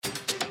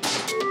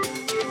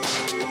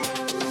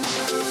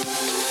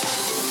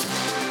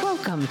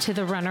to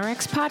the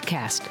RunnerX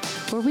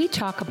podcast, where we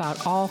talk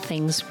about all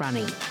things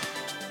running.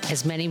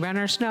 As many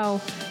runners know,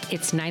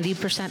 it's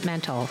 90%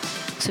 mental.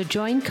 So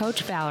join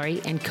Coach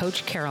Valerie and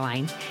Coach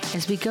Caroline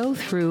as we go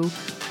through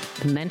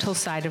the mental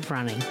side of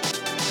running.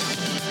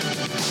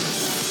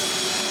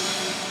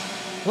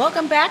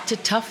 Welcome back to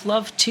Tough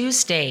Love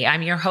Tuesday.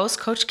 I'm your host,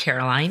 Coach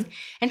Caroline,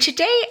 and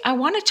today I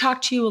want to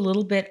talk to you a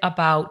little bit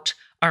about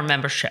our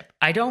membership.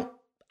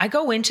 I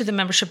go into the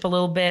membership a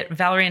little bit.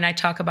 Valerie and I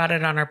talk about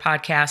it on our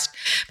podcast,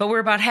 but we're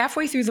about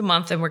halfway through the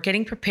month and we're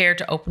getting prepared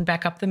to open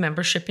back up the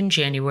membership in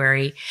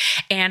January.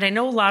 And I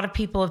know a lot of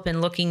people have been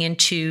looking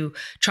into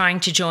trying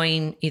to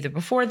join either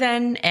before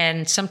then,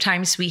 and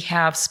sometimes we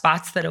have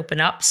spots that open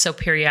up. So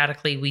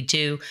periodically we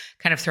do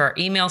kind of through our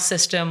email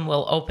system,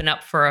 we'll open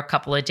up for a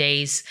couple of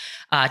days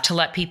to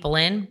let people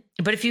in.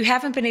 But if you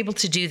haven't been able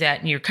to do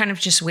that and you're kind of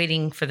just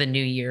waiting for the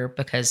new year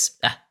because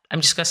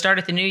I'm just going to start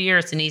at the new year,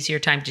 it's an easier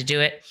time to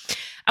do it.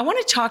 I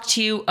want to talk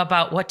to you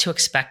about what to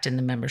expect in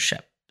the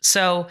membership.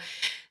 So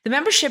the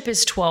membership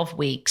is 12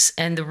 weeks.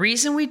 And the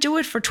reason we do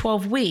it for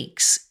 12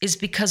 weeks is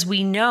because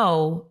we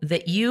know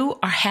that you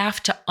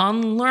have to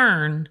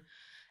unlearn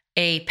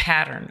a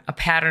pattern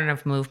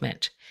of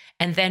movement,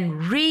 and then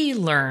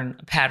relearn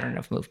a pattern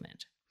of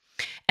movement.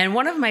 And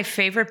one of my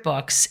favorite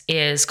books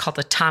is called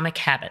Atomic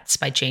Habits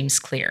by James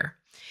Clear.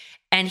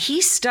 And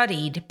he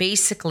studied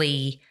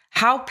basically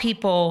how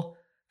people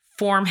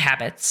form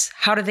habits,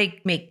 how do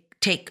they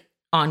take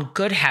on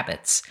good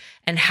habits,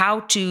 and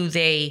how do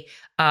they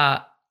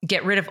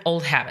get rid of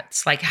old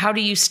habits? Like, how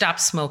do you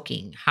stop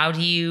smoking? How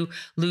do you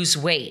lose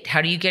weight?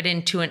 How do you get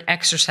into an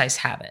exercise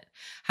habit?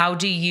 How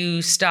do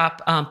you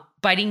stop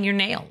biting your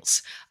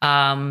nails?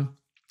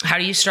 How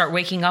do you start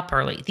waking up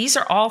early? These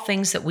are all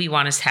things that we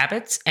want as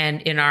habits.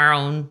 And in our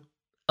own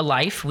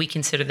life, we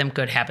consider them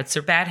good habits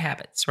or bad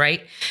habits,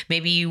 right?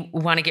 Maybe you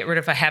want to get rid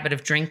of a habit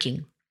of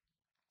drinking.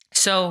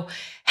 So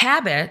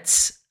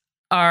habits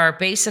are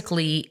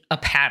basically a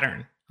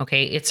pattern,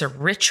 okay? It's a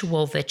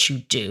ritual that you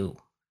do.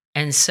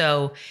 And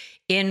so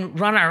in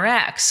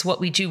RunRx, what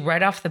we do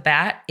right off the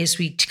bat is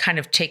we kind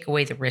of take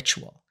away the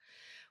ritual.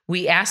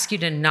 We ask you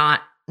to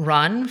not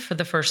run for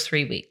the first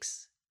 3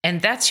 weeks.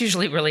 And that's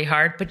usually really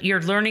hard, but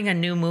you're learning a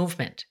new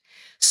movement.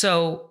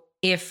 So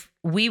if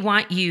we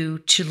want you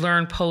to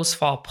learn pose,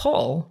 fall,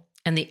 pull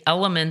and the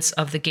elements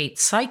of the gait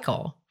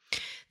cycle,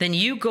 then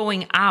you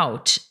going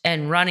out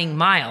and running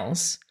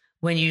miles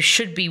when you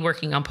should be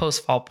working on pose,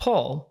 fall,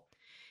 pull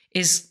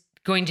is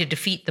going to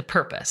defeat the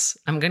purpose.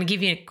 I'm going to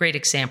give you a great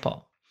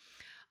example.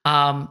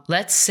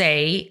 Let's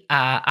say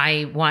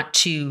I want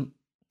to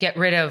get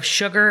rid of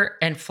sugar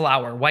and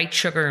flour, white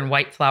sugar and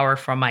white flour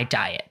from my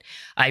diet.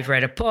 I've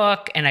read a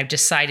book and I've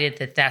decided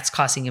that that's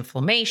causing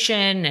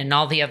inflammation and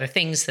all the other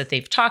things that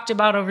they've talked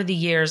about over the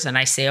years. And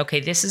I say, okay,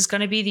 this is going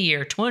to be the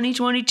year.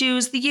 2022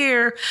 is the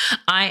year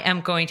I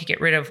am going to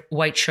get rid of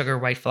white sugar,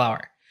 white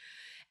flour.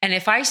 And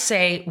if I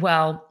say,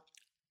 well,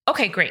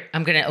 okay, great.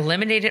 I'm going to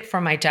eliminate it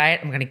from my diet.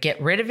 I'm going to get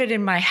rid of it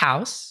in my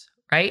house,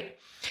 right?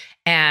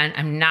 And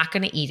I'm not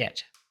going to eat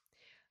it.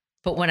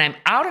 But when I'm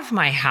out of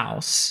my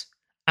house,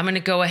 I'm going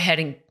to go ahead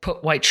and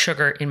put white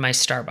sugar in my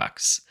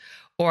Starbucks,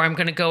 or I'm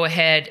going to go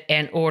ahead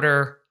and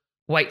order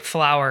white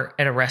flour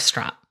at a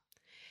restaurant.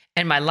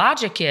 And my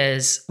logic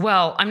is,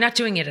 well, I'm not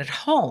doing it at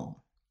home,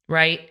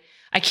 right?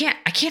 I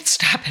can't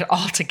stop it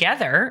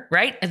altogether,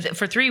 right?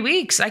 For 3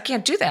 weeks, I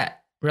can't do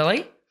that.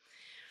 Really?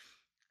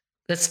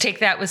 Let's take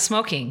that with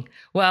smoking.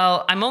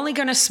 Well, I'm only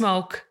going to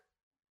smoke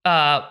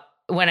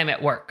when I'm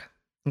at work,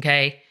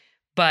 okay?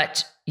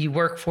 But you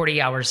work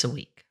 40 hours a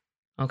week,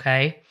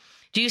 okay?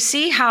 Do you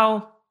see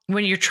how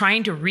when you're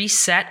trying to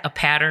reset a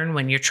pattern,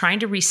 when you're trying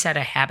to reset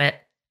a habit,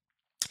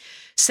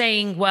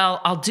 saying, well,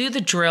 I'll do the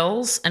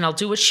drills and I'll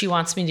do what she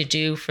wants me to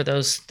do for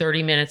those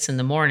 30 minutes in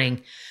the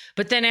morning,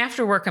 but then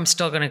after work, I'm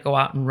still going to go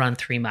out and run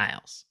 3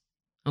 miles.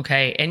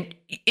 Okay. And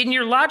in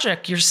your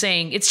logic, you're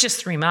saying it's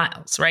just 3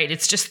 miles, right?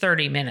 It's just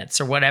 30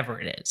 minutes or whatever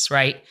it is,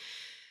 right?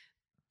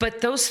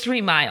 But those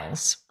 3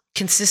 miles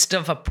consist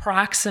of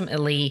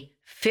approximately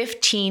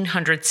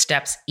 1,500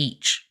 steps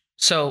each.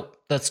 So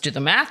let's do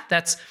the math.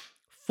 That's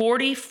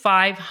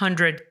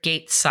 4,500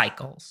 gait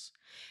cycles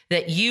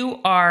that you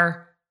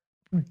are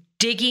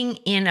digging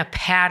in a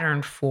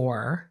pattern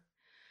for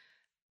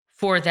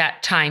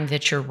that time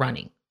that you're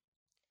running.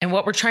 And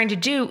what we're trying to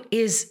do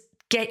is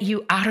get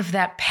you out of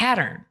that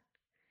pattern.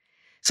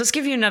 So let's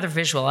give you another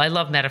visual. I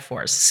love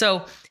metaphors.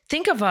 So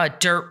think of a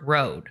dirt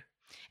road,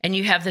 and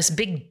you have this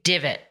big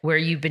divot where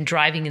you've been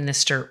driving in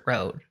this dirt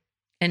road.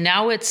 And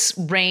now it's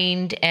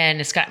rained and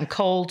it's gotten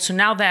cold. So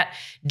now that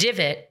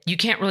divot, you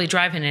can't really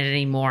drive in it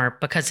anymore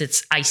because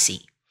it's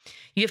icy.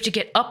 You have to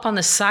get up on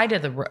the side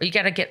of the road. You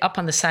got to get up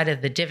on the side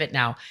of the divot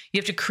now. You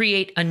have to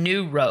create a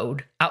new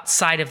road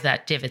outside of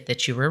that divot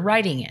that you were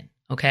riding in.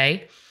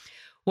 Okay.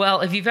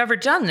 Well, if you've ever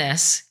done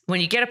this, when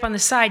you get up on the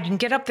side, you can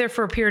get up there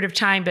for a period of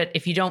time, but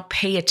if you don't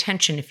pay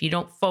attention, if you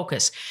don't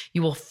focus,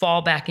 you will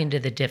fall back into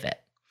the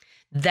divot.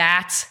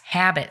 That's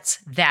habits.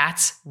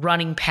 That's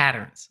running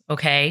patterns.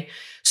 Okay.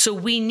 So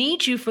we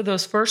need you for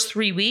those first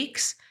 3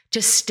 weeks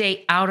to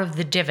stay out of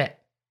the divot.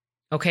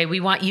 Okay. We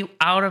want you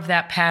out of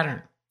that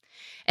pattern.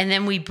 And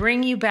then we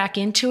bring you back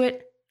into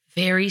it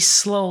very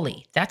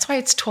slowly. That's why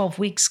it's 12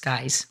 weeks,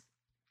 guys,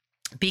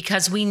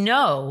 because we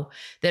know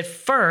that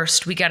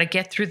first we got to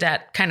get through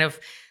that kind of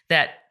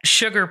that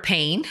sugar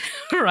pain,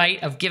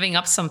 right, of giving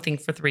up something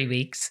for 3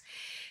 weeks.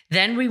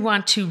 Then we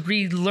want to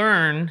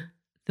relearn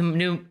the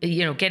new,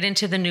 get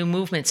into the new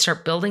movement,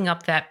 start building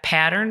up that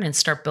pattern and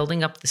start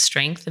building up the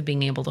strength of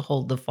being able to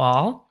hold the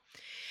fall.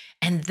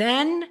 And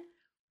then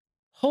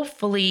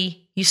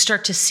hopefully you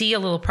start to see a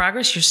little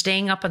progress. You're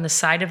staying up on the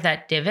side of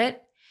that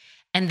divot.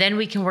 And then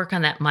we can work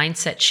on that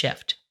mindset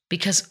shift,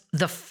 because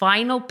the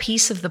final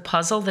piece of the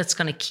puzzle that's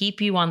going to keep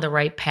you on the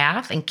right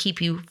path and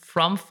keep you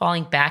from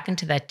falling back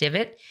into that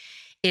divot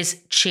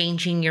is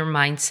changing your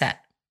mindset.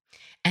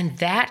 And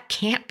that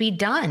can't be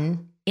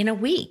done in a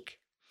week.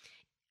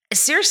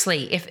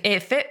 Seriously, if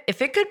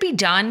it could be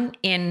done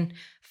in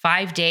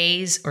 5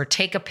 days, or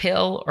take a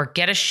pill or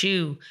get a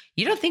shoe,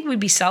 you don't think we'd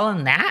be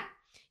selling that?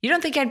 You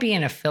don't think I'd be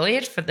an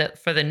affiliate for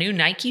the new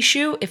Nike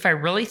shoe if I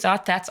really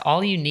thought that's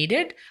all you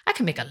needed? I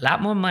can make a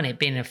lot more money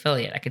being an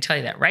affiliate. I can tell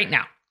you that right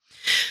now.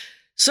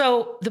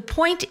 So the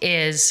point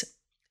is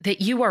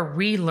that you are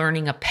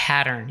relearning a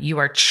pattern. You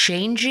are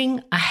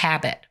changing a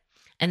habit.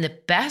 And the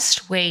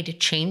best way to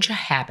change a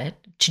habit,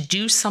 to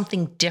do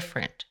something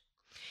different,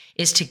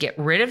 is to get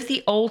rid of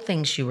the old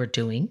things you were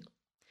doing,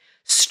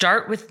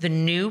 start with the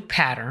new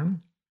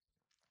pattern,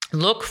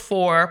 look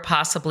for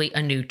possibly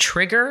a new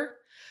trigger,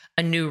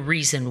 a new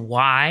reason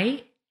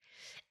why,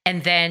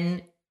 and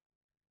then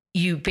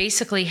you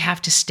basically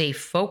have to stay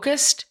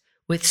focused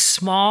with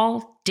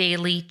small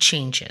daily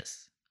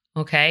changes,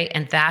 okay?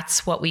 And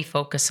that's what we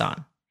focus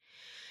on.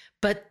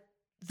 But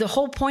the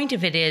whole point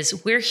of it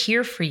is we're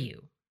here for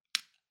you.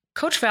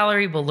 Coach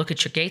Valerie will look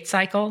at your gait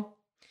cycle.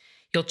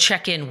 You'll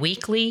check in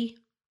weekly.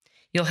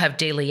 You'll have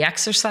daily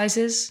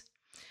exercises.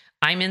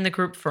 I'm in the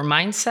group for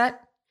mindset.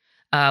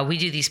 We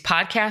do these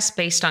podcasts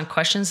based on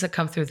questions that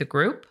come through the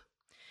group.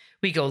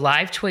 We go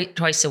live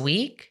twice a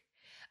week.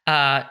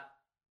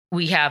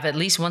 We have at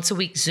least once a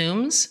week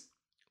Zooms.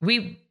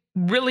 We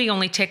really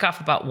only take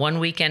off about one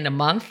weekend a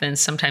month, and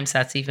sometimes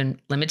that's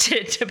even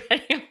limited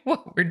depending on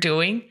what we're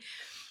doing.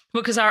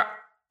 Because our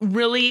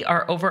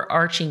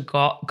overarching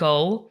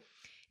goal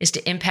is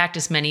to impact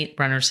as many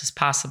runners as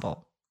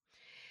possible.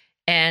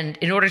 And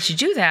in order to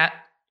do that,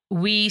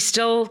 we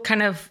still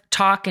kind of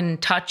talk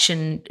and touch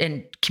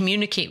and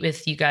communicate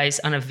with you guys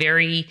on a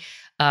very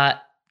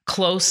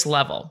close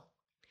level.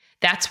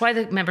 That's why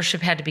the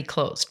membership had to be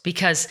closed,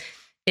 because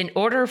in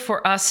order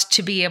for us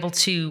to be able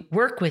to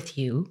work with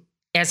you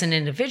as an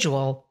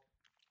individual,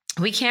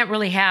 we can't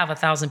really have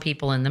 1,000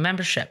 people in the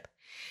membership.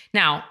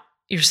 Now,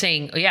 you're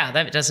saying, oh yeah,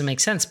 that doesn't make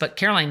sense. But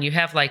Caroline, you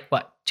have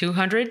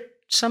 200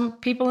 some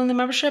people in the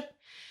membership?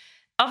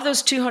 Of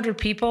those 200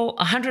 people,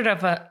 100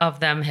 of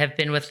them have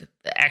been with,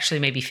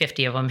 actually maybe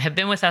 50 of them have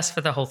been with us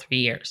for the whole 3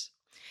 years.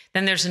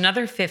 Then there's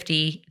another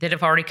 50 that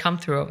have already come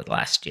through over the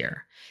last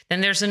year.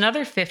 Then there's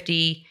another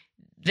 50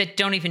 that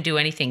don't even do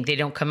anything. They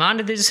don't come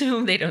onto the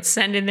Zoom. They don't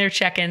send in their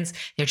check-ins.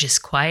 They're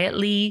just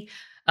quietly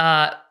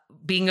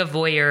being a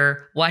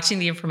voyeur, watching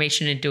the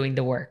information and doing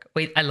the work.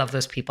 Wait, I love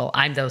those people.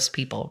 I'm those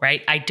people,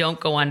 right? I don't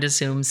go onto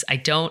Zooms. I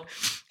don't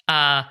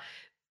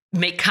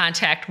make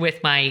contact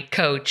with my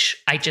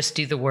coach. I just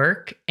do the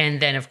work.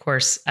 And then, of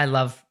course, I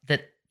love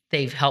that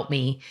they've helped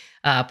me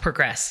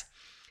progress.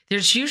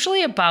 There's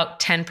usually about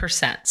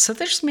 10%. So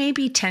there's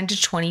maybe 10 to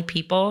 20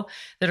 people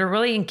that are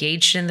really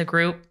engaged in the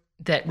group,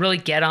 that really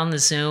get on the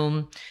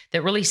Zoom,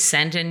 that really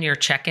send in your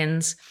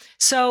check-ins.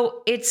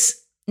 So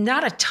it's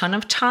not a ton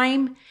of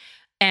time,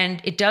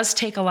 and it does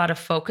take a lot of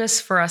focus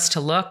for us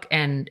to look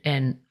and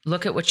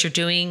look at what you're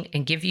doing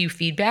and give you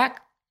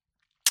feedback.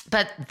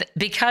 But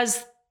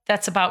because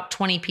that's about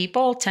 20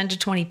 people, 10 to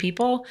 20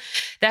 people,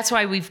 that's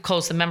why we've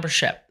closed the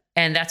membership.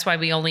 And that's why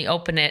we only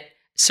open it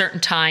certain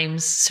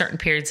times, certain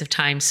periods of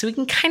time, so we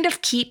can kind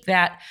of keep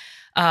that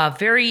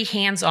very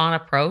hands-on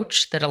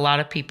approach that a lot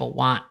of people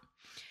want.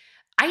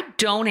 I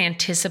don't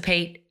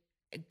anticipate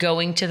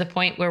going to the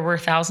point where we're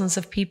thousands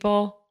of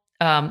people.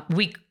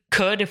 We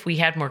could, if we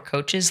had more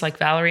coaches like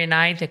Valerie and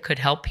I that could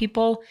help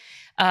people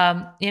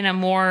in a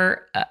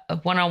more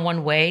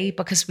one-on-one way,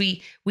 because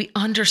we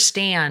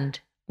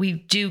understand, we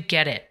do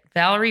get it.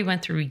 Valerie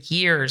went through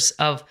years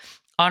of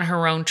on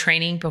her own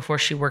training before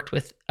she worked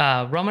with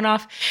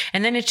Romanov.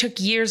 And then it took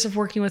years of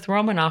working with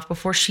Romanov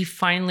before she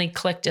finally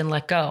clicked and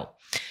let go.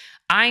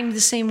 I'm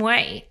the same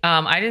way.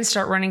 I didn't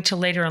start running till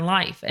later in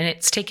life. And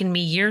it's taken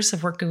me years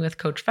of working with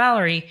Coach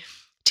Valerie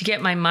to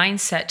get my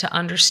mindset to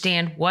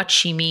understand what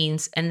she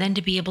means, and then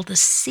to be able to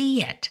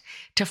see it,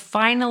 to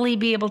finally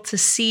be able to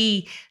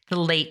see the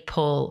late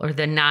pull or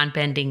the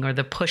non-bending or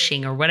the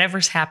pushing or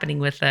whatever's happening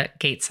with the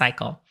gait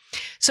cycle.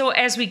 So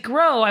as we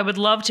grow, I would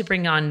love to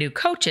bring on new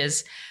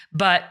coaches,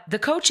 but the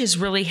coaches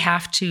really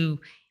have to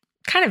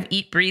kind of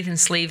eat, breathe, and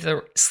sleep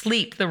the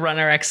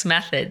RunRx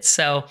method.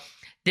 So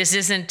this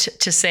isn't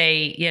to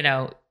say,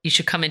 you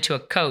should come into a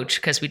coach,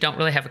 because we don't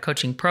really have a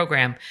coaching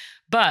program.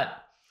 But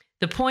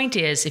the point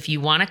is, if you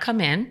want to come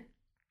in,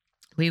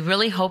 We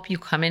really hope you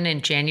come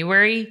in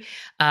January.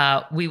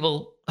 We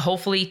will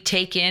hopefully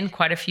take in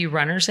quite a few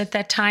runners at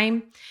that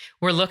time.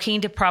 We're looking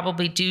to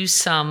probably do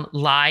some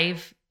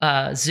live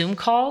Zoom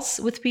calls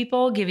with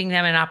people, giving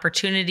them an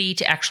opportunity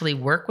to actually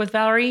work with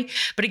Valerie.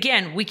 But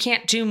again, we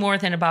can't do more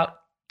than about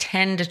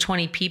 10 to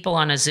 20 people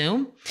on a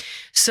Zoom.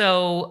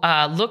 So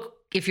look,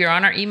 if you're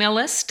on our email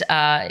list,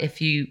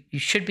 if you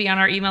should be on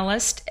our email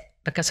list,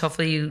 because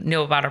hopefully you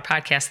know about our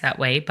podcast that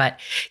way, but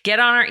get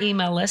on our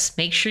email list,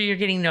 make sure you're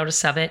getting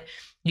notice of it.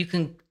 You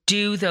can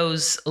do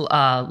those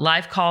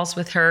live calls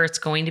with her. It's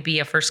going to be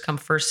a first come,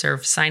 first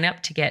serve sign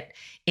up to get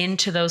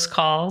into those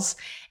calls.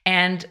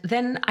 And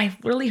then I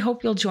really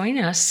hope you'll join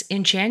us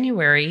in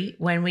January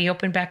when we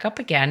open back up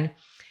again,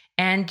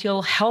 and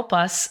you'll help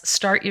us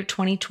start your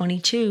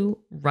 2022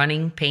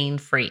 running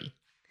pain-free.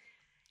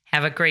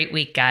 Have a great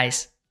week,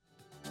 guys.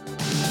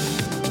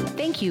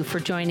 Thank you for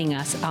joining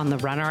us on the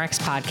RunRx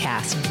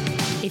podcast.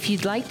 If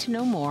you'd like to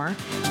know more,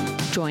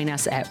 join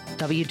us at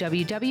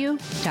www.runrx.fit.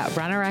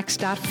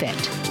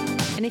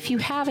 And if you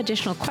have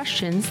additional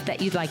questions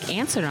that you'd like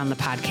answered on the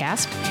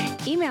podcast,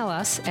 email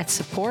us at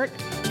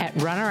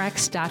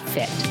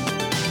support@runrx.fit.